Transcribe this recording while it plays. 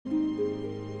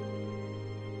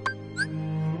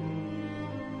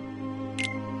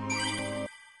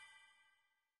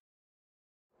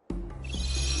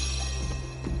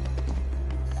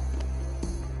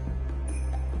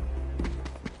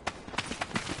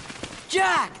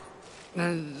Jack!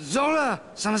 Zola,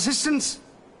 some assistance?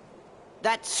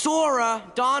 That's Sora,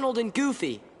 Donald, and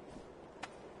Goofy.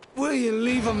 Will you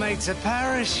leave a mate to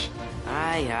perish?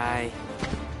 Aye, aye.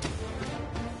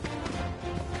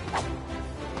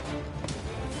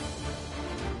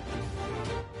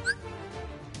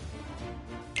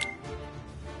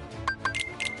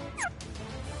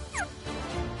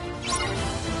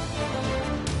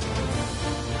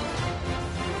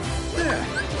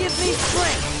 Give me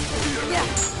strength! Yeah!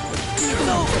 It's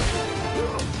over!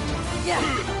 Yeah!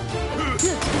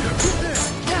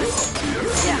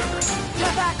 Yeah!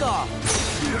 Back off!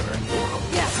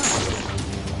 Yeah!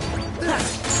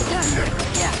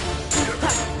 Yeah!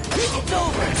 It's over! It's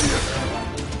over!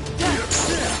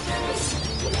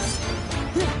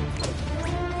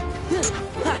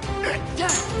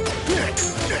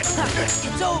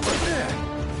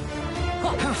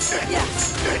 Yeah!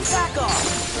 Back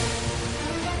off!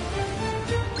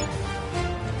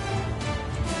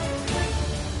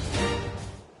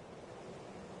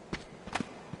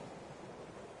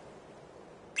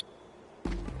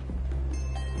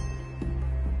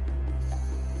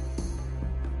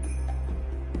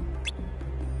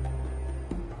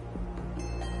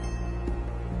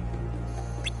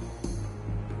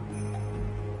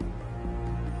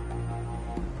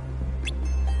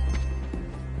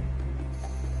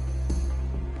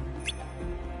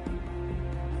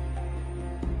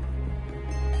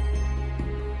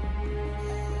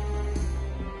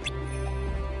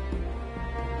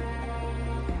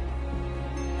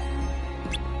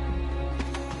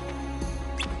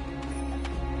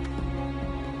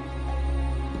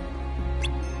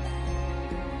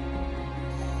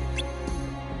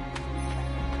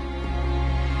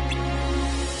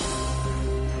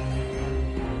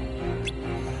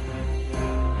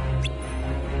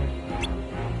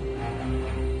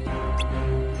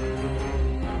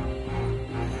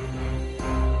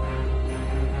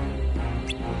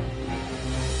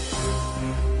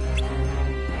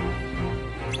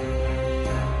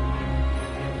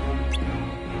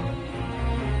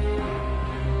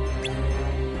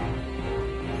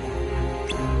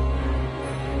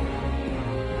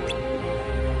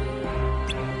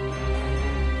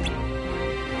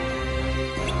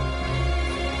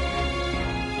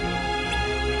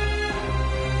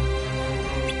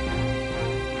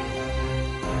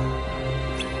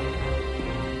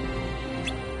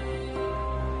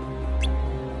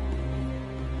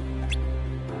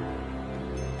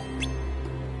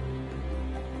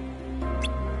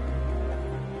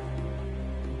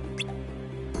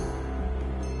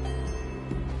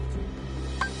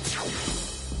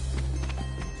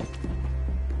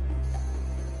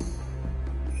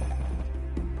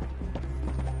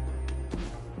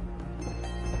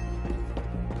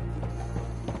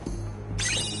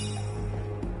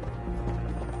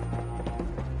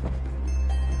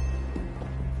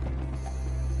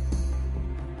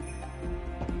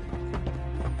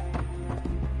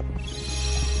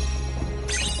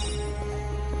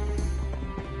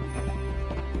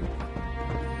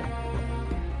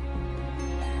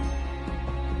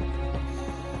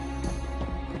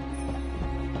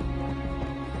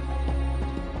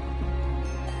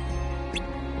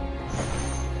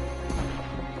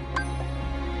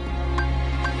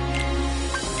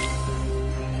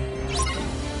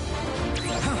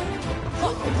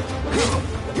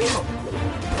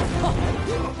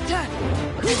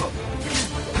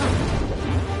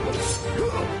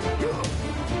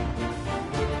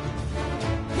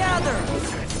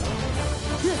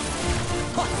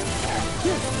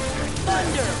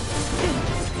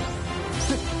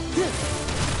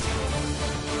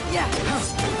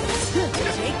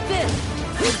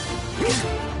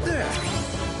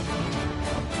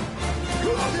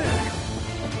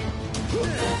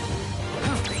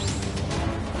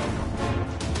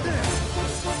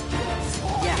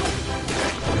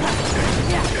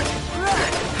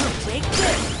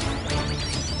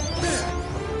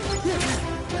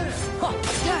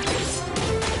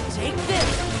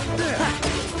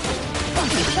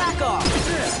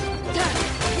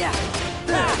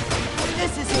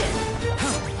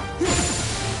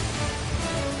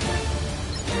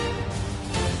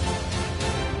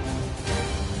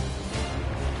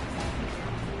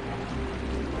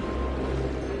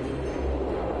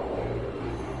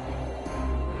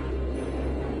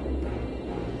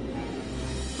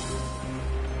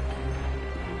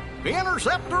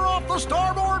 Interceptor off the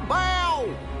starboard bow!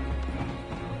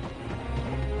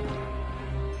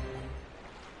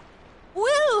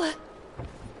 Will!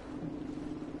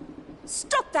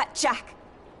 Stop that, Jack!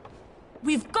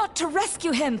 We've got to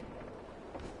rescue him!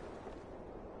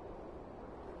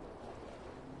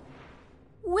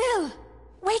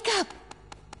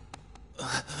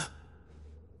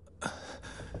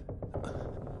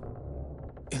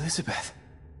 Elizabeth,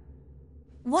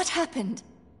 What happened?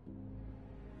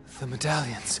 the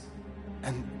medallions,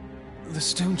 and the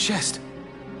stone chest.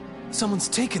 Someone's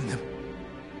taken them.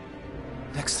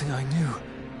 Next thing I knew,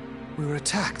 we were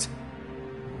attacked.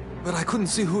 But I couldn't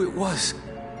see who it was.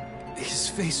 His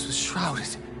face was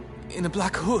shrouded in a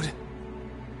black hood.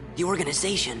 The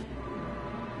organization.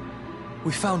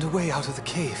 We found a way out of the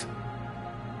cave.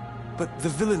 But the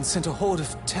villains sent a horde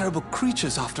of terrible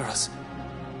creatures after us.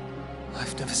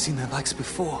 I've never seen their likes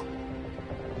before.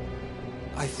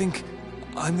 I think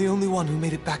I'm the only one who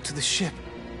made it back to the ship.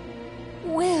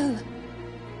 Will.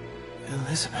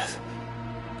 Elizabeth,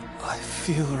 I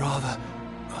feel rather...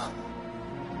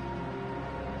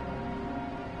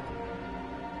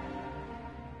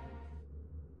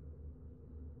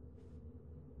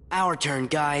 Our turn,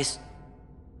 guys.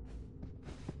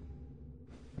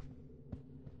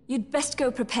 You'd best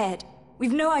go prepared.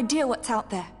 We've no idea what's out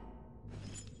there.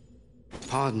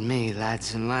 Pardon me,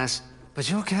 lads and lass, but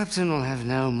your captain will have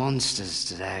no monsters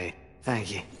today. Thank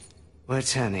you. We're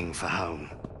turning for home.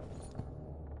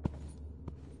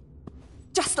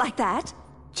 Just like that?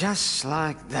 Just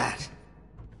like that.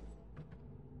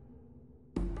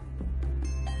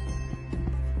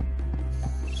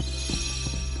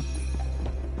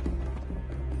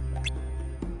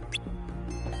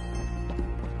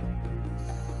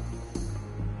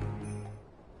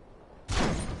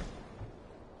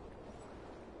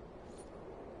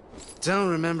 Don't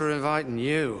remember inviting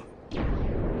you.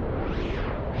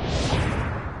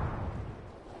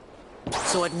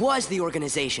 So it was the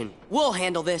organization. We'll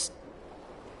handle this.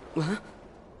 Huh?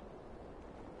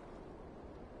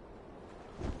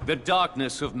 The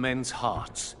darkness of men's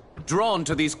hearts, drawn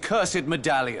to these cursed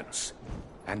medallions.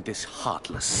 And this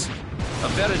heartless, a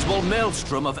veritable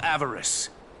maelstrom of avarice.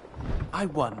 I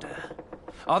wonder,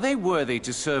 are they worthy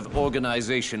to serve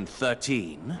Organization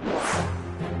 13?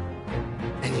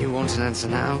 And you want an answer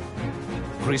now?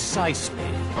 Precisely.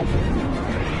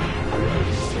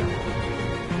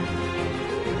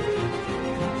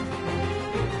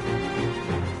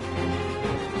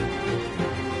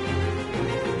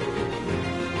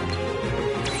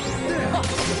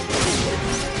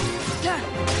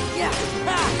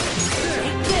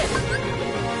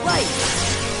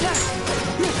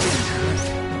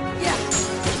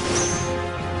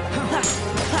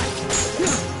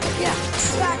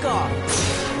 Back off!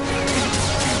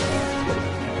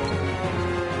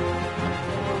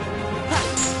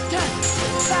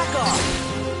 Back off!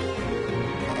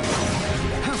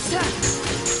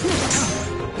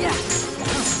 Yeah!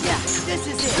 Yeah! This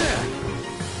is it!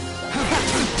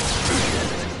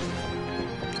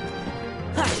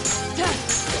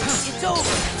 It's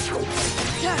over!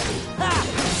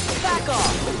 Back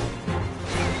off!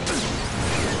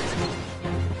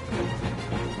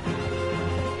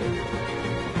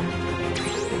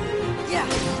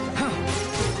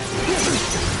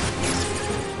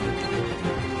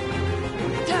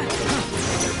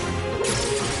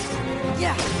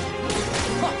 Yeah!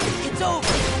 It's over!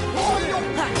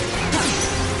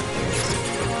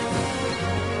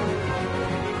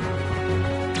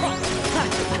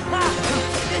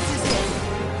 This is it!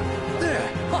 There!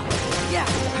 Yeah!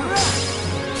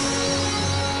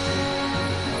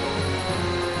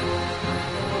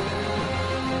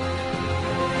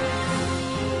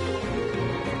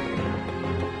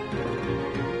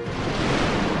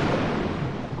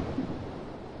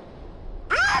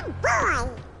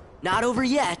 Not over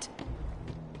yet.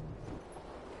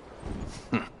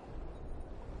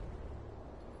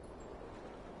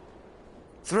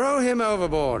 Throw him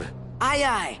overboard. Aye,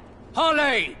 aye.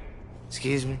 Harley!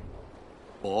 Excuse me?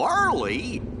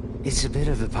 Barley? It's a bit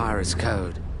of the pirate's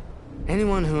code.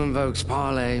 Anyone who invokes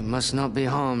parley must not be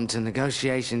harmed till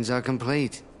negotiations are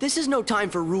complete. This is no time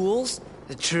for rules.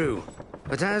 True.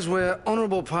 But as we're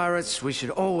honorable pirates, we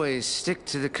should always stick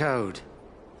to the code.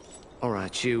 All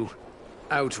right, you.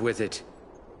 Out with it.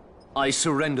 I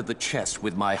surrender the chest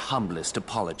with my humblest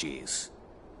apologies.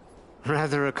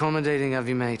 Rather accommodating of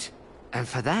you, mate. And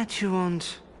for that you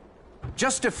want...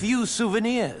 Just a few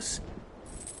souvenirs.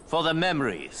 For the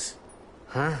memories.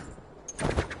 Huh?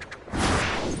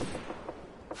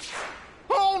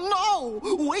 Oh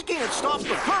no! We can't stop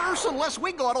the curse unless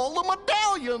we got all the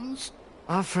medallions!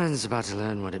 Our friend's about to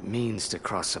learn what it means to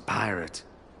cross a pirate.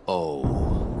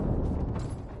 Oh.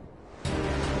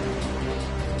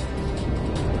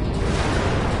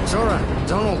 Sora,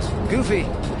 Donald, Goofy,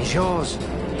 it's yours.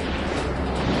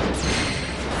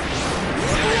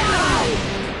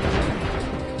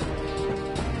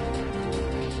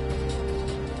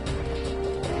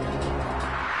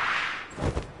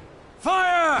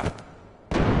 Fire!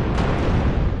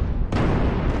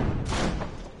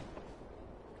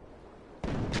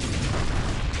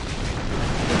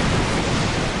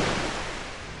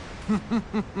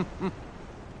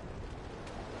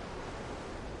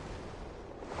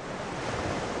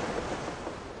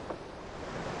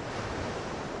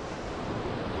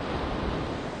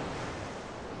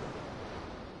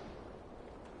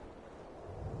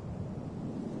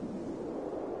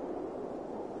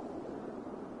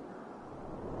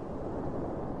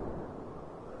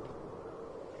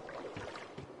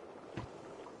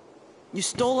 You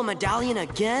stole a medallion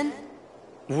again?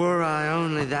 Were I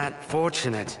only that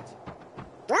fortunate?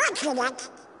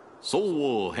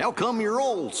 So, how come you're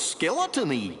all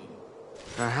skeleton-y?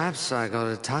 Perhaps I got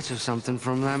a touch of something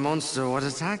from that monster what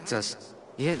attacked us.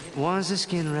 Yet, why is the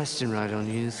skin resting right on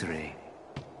you three?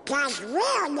 'Cause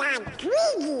we're not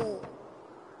greedy.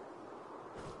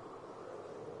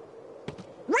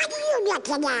 What are you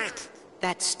looking at?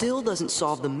 That still doesn't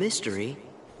solve the mystery.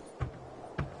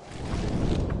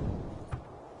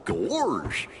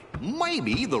 Gorge,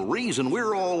 maybe the reason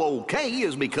we're all okay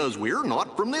is because we're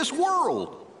not from this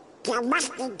world. You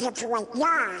must be different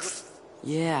yours.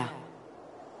 Yeah.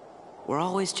 We're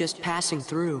always just passing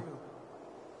through.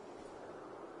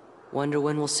 Wonder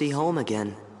when we'll see home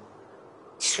again.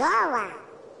 Sure.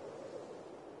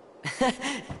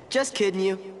 Just kidding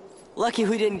you. Lucky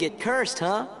we didn't get cursed,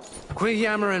 huh? Quit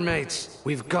yammering, mates.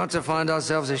 We've got to find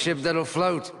ourselves a ship that'll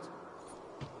float.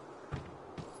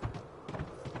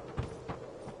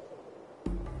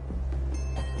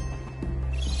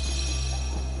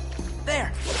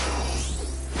 There!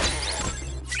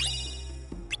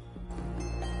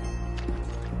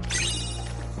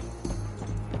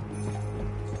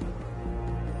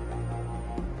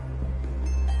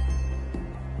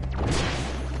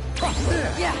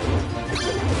 Yeah!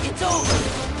 It's over!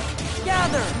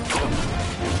 Gather!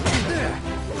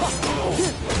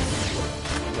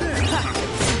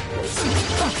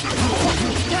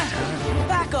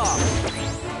 Back off!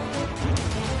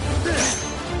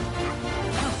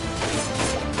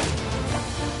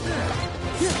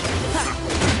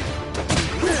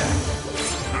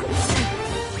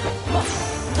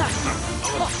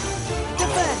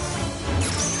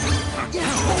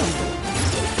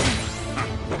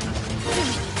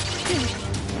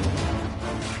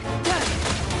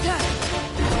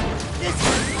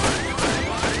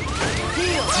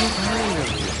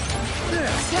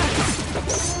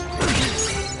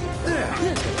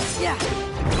 Yeah.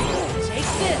 Take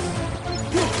this.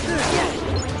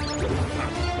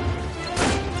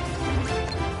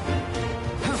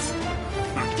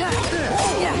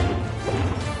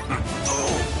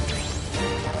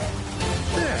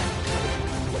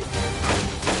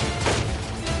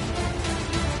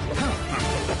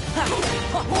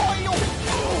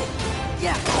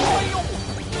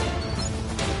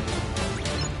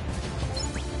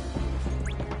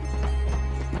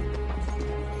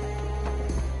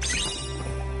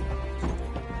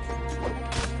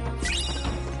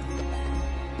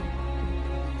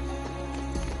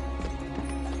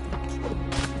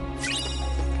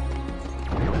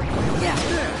 Yeah.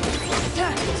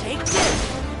 Yeah. Take this!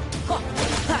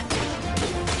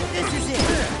 This is it!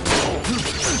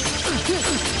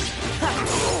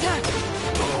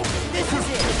 This is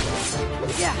it!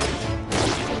 Yeah!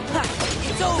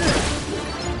 It's over!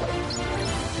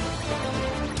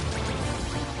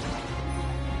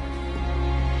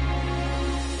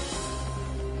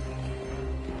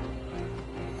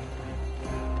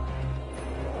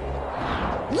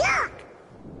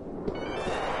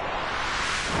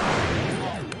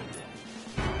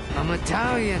 A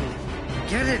medallion!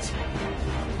 Get it!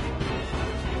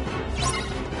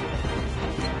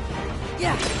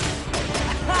 Yeah!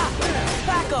 Ha!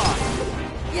 Back off!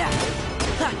 Yeah!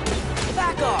 Ha!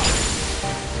 Back off!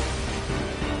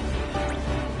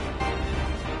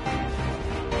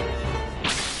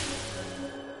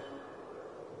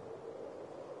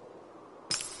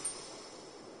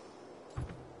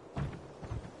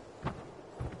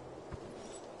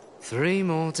 Three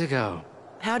more to go.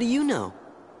 How do you know?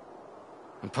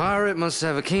 A pirate must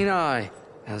have a keen eye,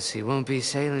 else he won't be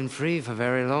sailing free for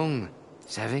very long.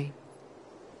 Savvy?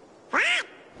 What?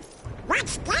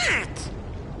 What's that?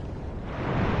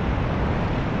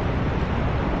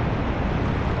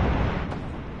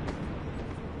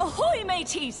 Ahoy,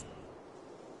 mateys!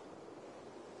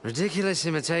 Ridiculous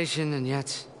imitation, and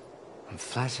yet I'm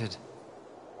flattered.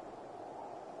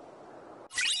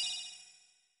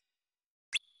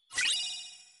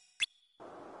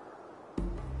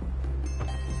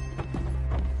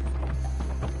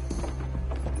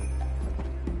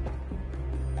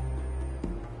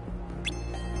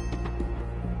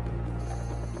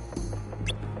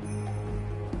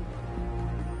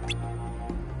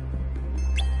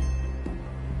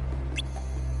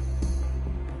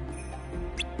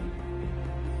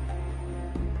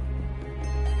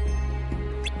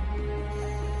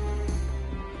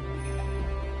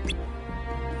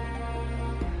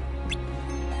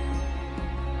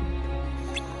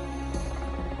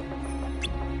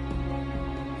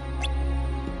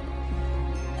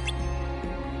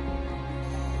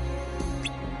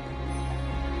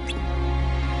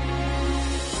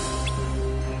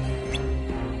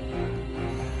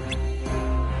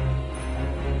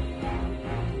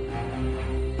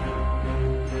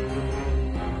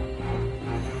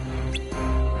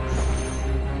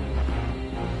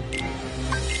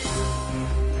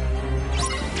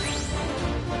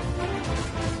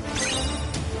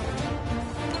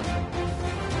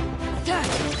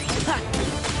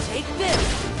 Take this!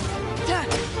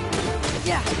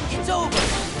 Yeah, it's over!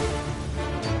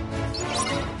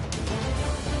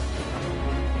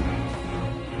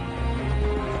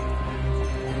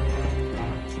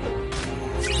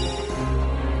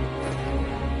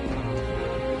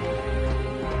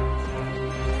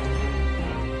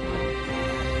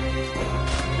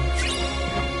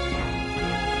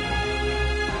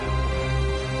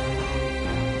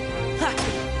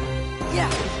 Yeah!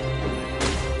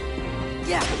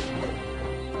 Yeah!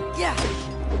 Yeah!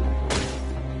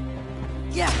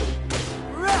 Yeah!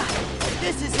 Rah!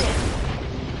 This is it!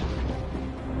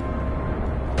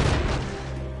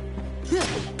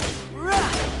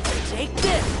 Rah! Take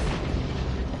this!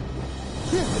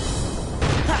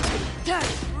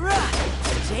 Rah!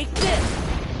 Take this!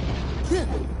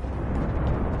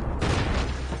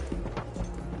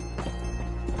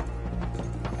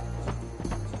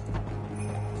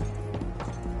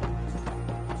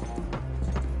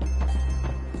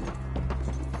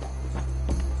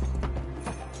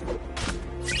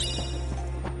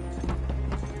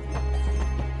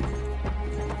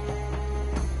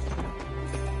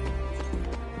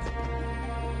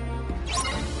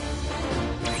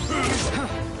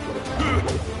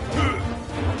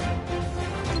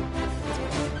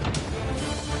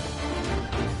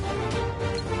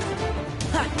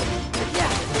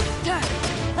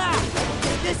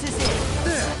 This is it!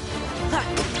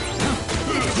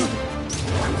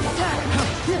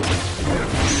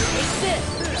 Take this!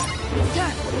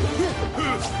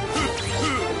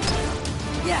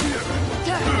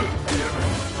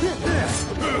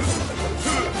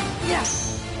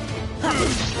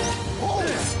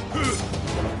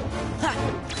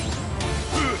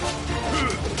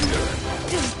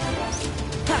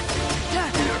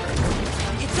 Yeah!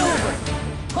 It's over!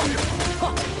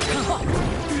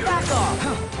 Back off!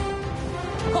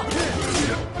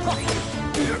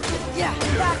 Yeah,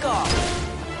 back off!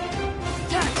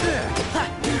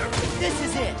 This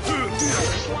is it!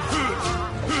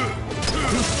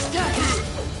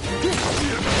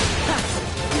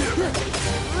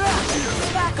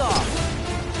 Back off!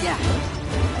 Yeah!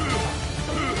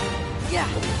 Yeah!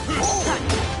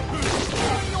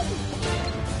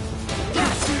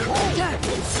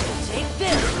 Take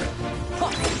this!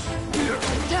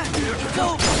 It's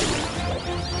over!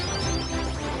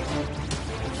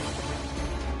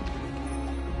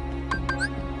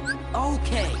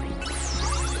 Okay.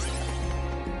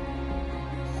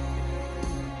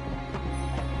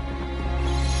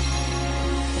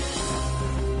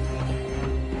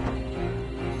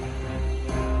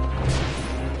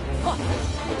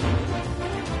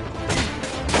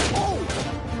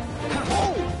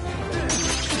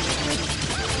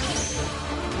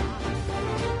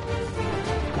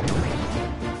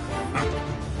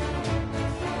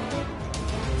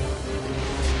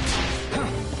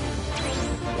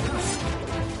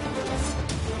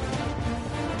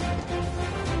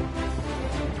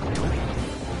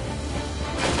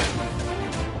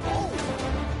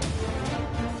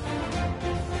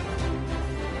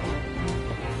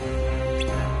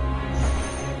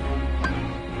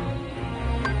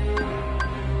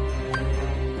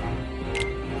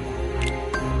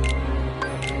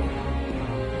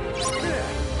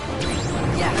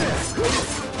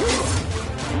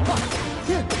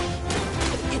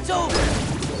 It's over!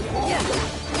 Yeah!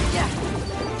 Yeah!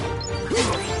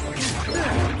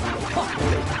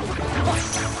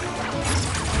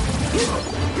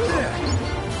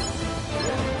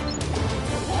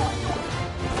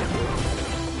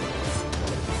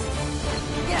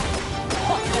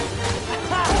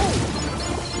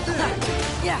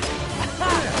 Yeah!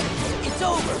 It's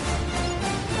over!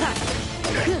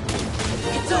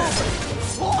 It's over!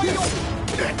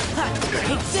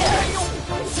 Take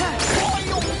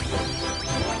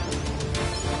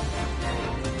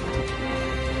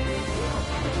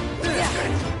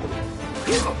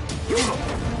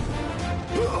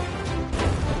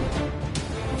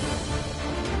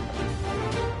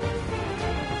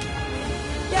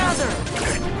Gather!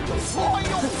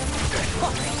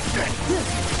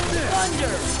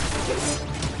 Thunder!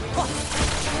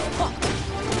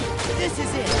 This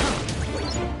is it!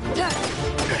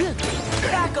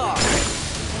 Back off!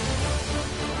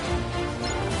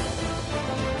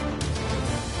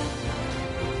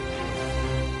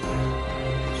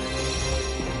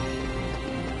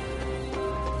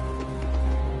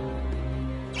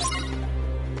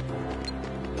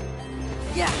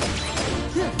 Yeah!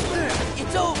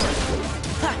 It's over!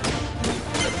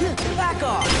 Back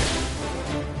off!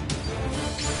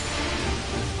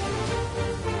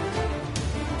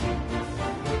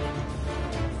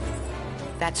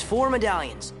 That's 4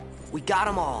 medallions. We got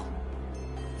them all.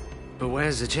 But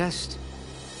where's the chest?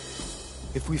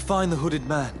 If we find the hooded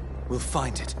man, we'll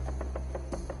find it.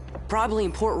 Probably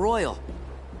in Port Royal.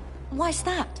 Why's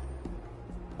that?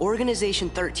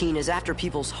 Organization 13 is after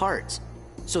people's hearts,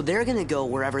 so they're gonna go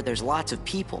wherever there's lots of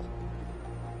people.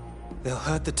 They'll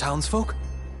hurt the townsfolk?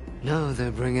 No,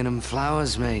 they're bringing them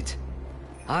flowers, mate.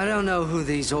 I don't know who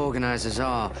these organizers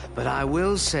are, but I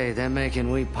will say they're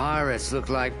making we pirates look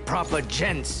like proper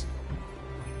gents.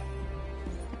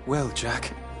 Well,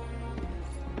 Jack.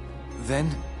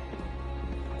 Then,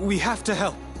 we have to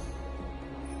help.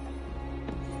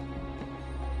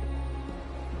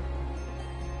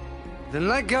 Then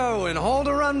let go and hold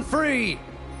her run free!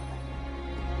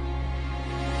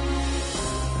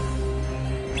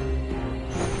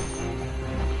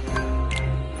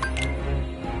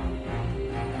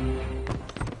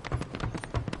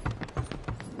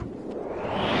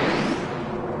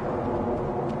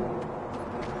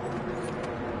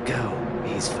 Go,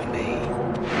 he's for me.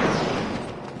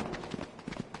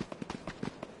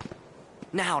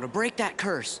 Now, to break that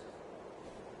curse.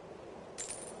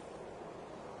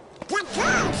 The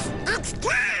curse! It's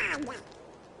gone!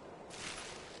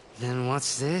 Then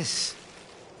what's this?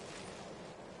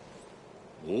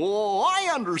 Oh, I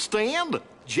understand.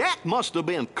 Jack must have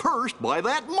been cursed by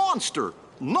that monster,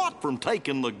 not from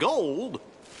taking the gold.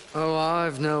 Oh,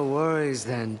 I've no worries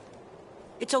then.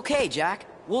 It's okay, Jack.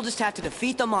 We'll just have to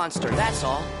defeat the monster, that's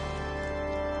all.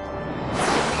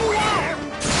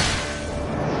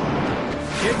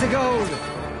 Get the gold!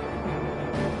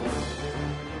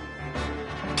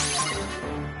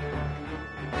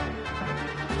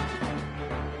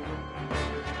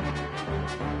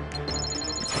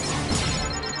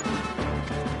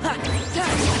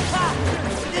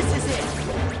 This is it.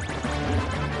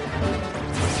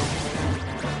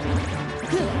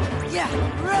 Yeah.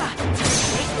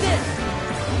 Take this.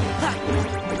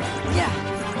 Yeah.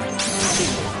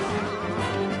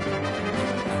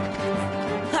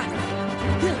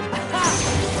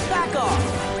 Back off.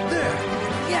 There!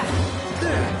 Yeah.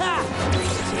 There!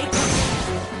 Take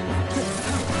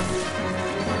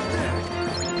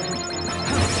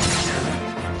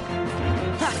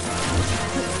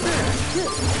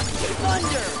Keep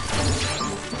under.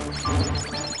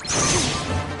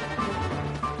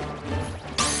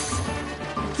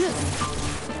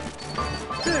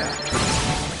 There!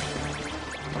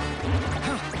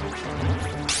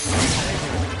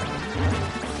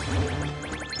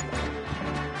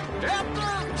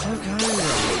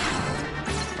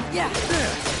 Yeah.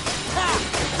 There!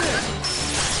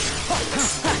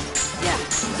 Yeah.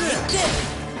 Take this.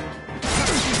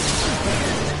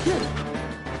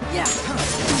 Yeah.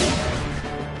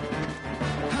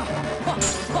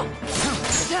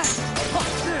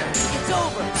 It's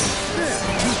over.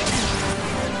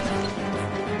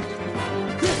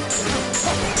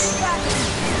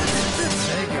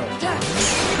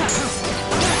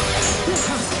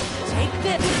 Take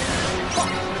this.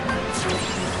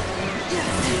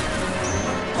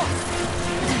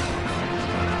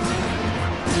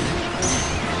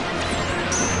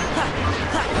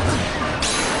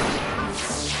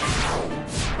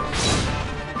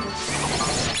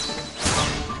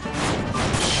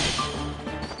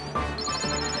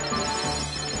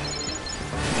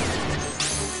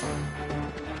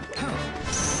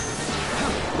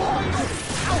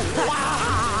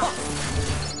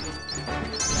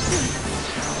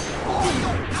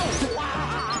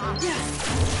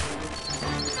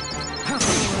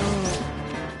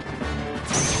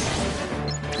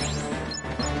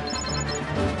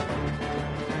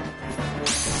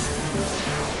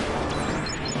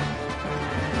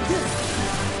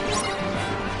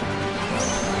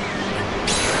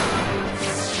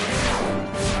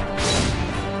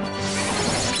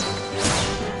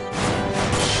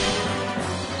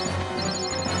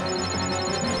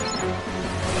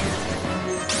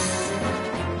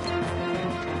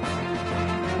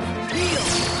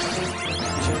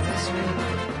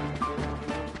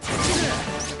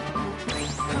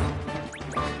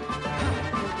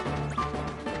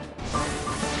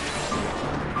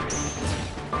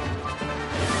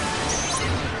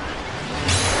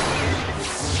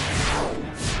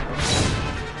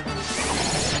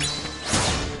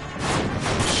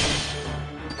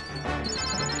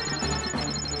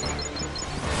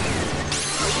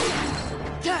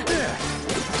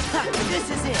 This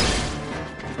is it.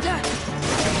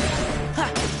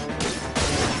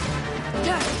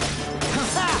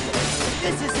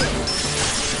 This is it.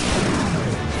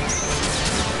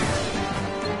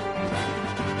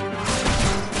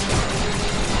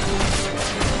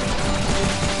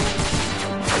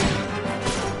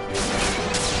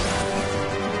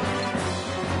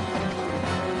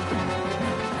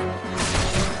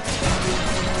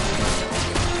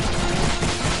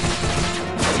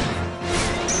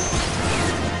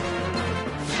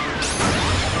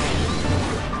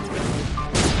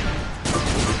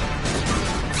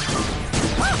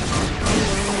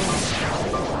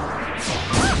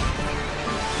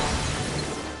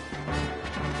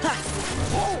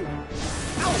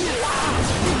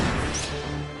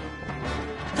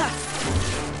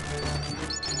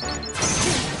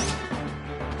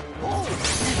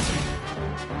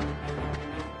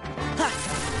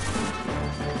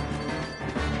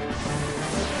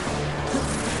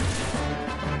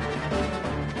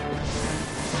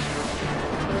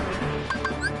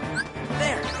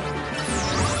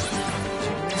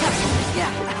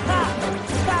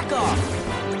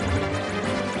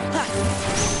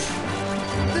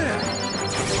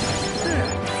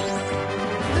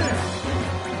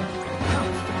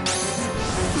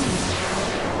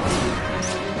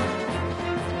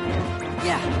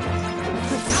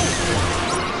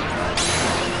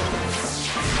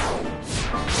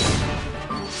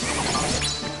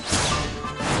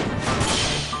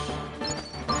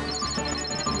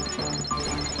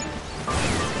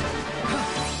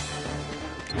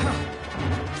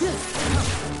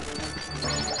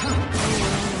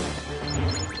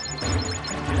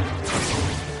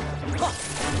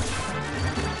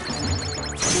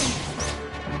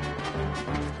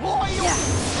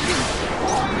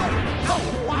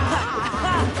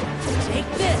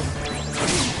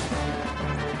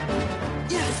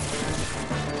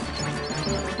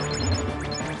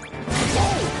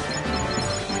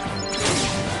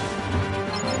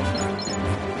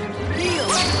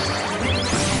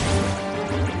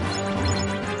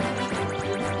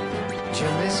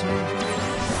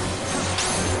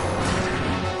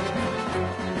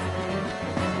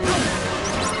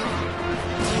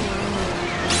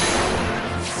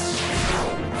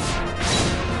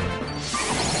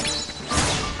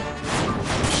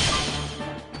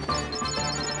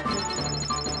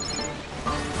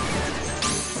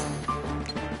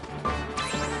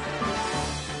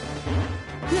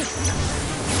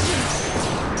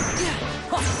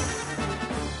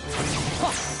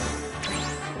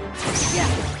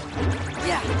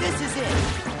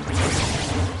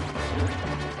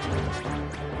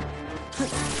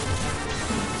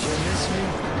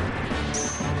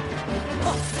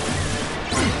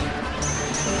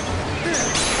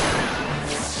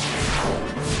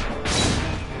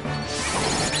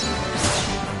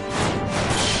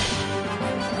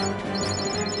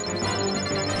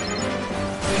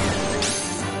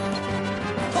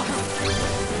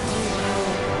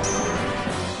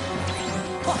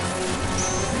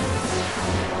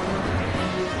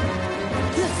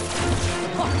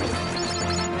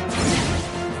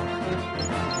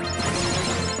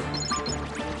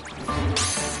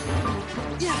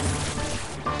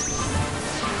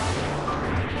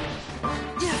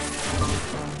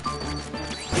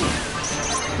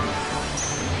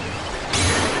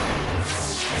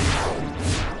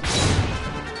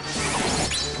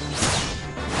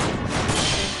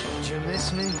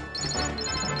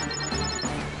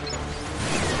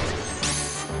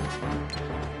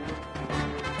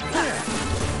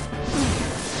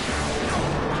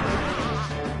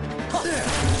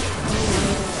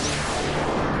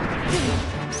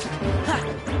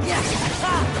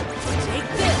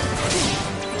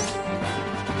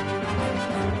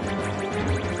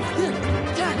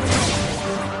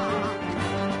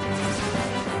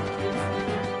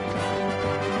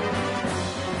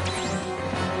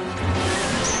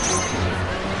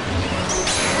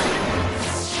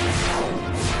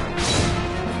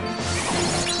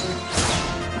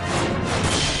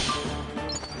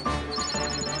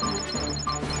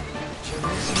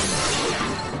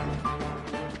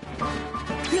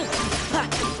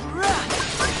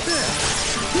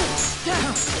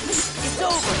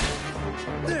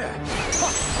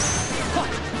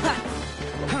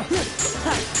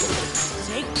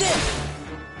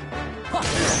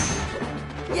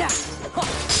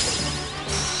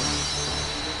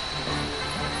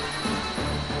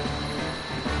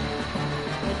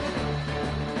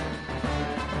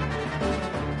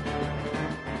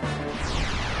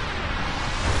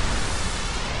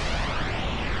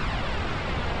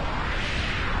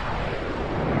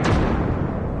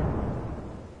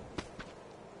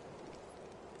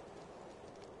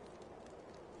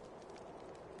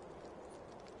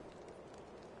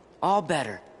 All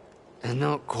better. And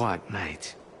not quite,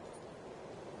 mate.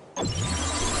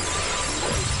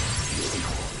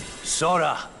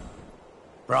 Sora!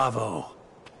 Bravo.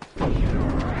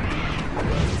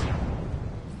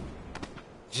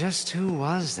 Just who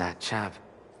was that chap?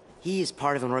 He is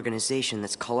part of an organization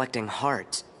that's collecting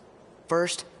hearts.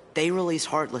 First, they release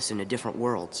Heartless into different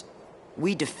worlds.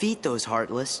 We defeat those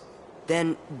Heartless,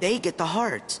 then they get the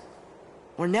hearts.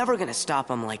 We're never gonna stop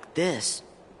them like this.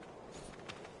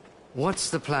 What's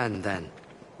the plan, then?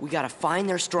 We gotta find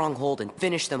their stronghold and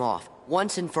finish them off,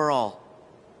 once and for all.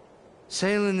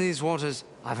 Sailing these waters,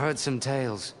 I've heard some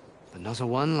tales, but not a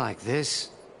one like this.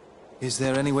 Is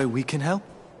there any way we can help?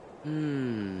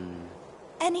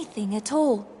 Anything at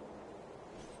all.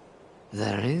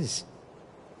 There is.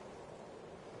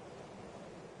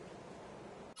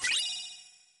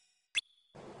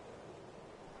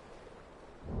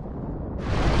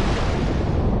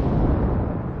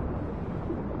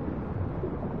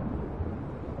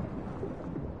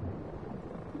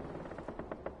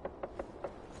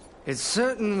 It's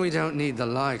certain we don't need the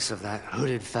likes of that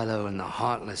hooded fellow and the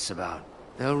Heartless about.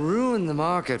 They'll ruin the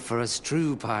market for us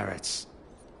true pirates.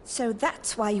 So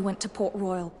that's why you went to Port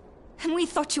Royal. And we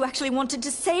thought you actually wanted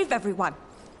to save everyone.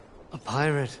 A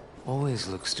pirate always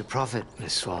looks to profit,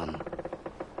 Miss Swan.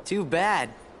 Too bad.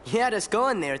 You had us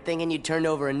going there thinking you'd turned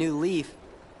over a new leaf.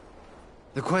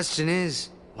 The question is,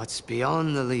 what's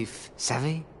beyond the leaf,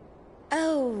 savvy?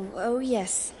 Oh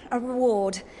yes. A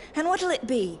reward. And what'll it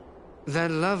be?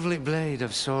 That lovely blade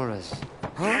of Sora's.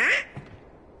 Huh?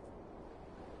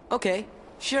 Okay,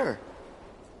 sure.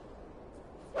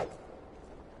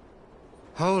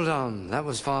 Hold on, that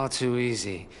was far too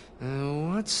easy.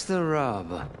 What's the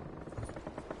rub?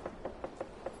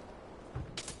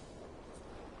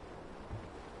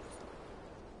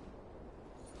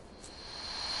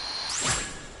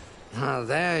 Ah,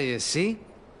 there, you see?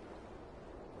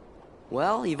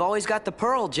 Well, you've always got the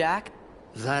pearl, Jack.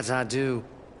 That I do.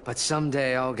 But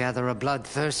someday I'll gather a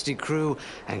bloodthirsty crew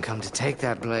and come to take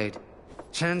that blade.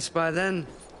 Chance by then,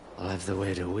 I'll have the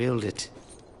way to wield it.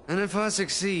 And if I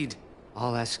succeed,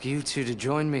 I'll ask you two to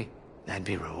join me. That'd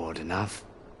be reward enough.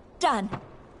 Done.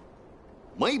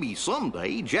 Maybe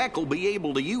someday Jack will be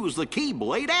able to use the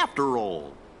Keyblade after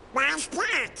all. Why's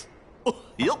that?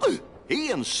 Yep, he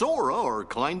and Sora are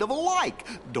kind of alike,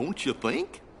 don't you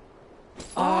think?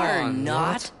 Are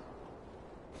not.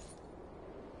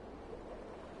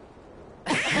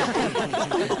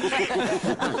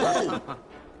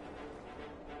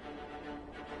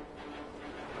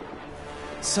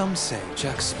 Some say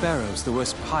Jack Sparrow's the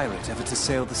worst pirate ever to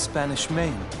sail the Spanish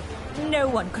Main. No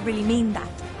one could really mean that.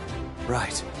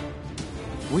 Right.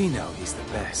 We know he's the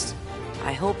best.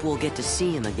 I hope we'll get to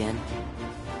see him again.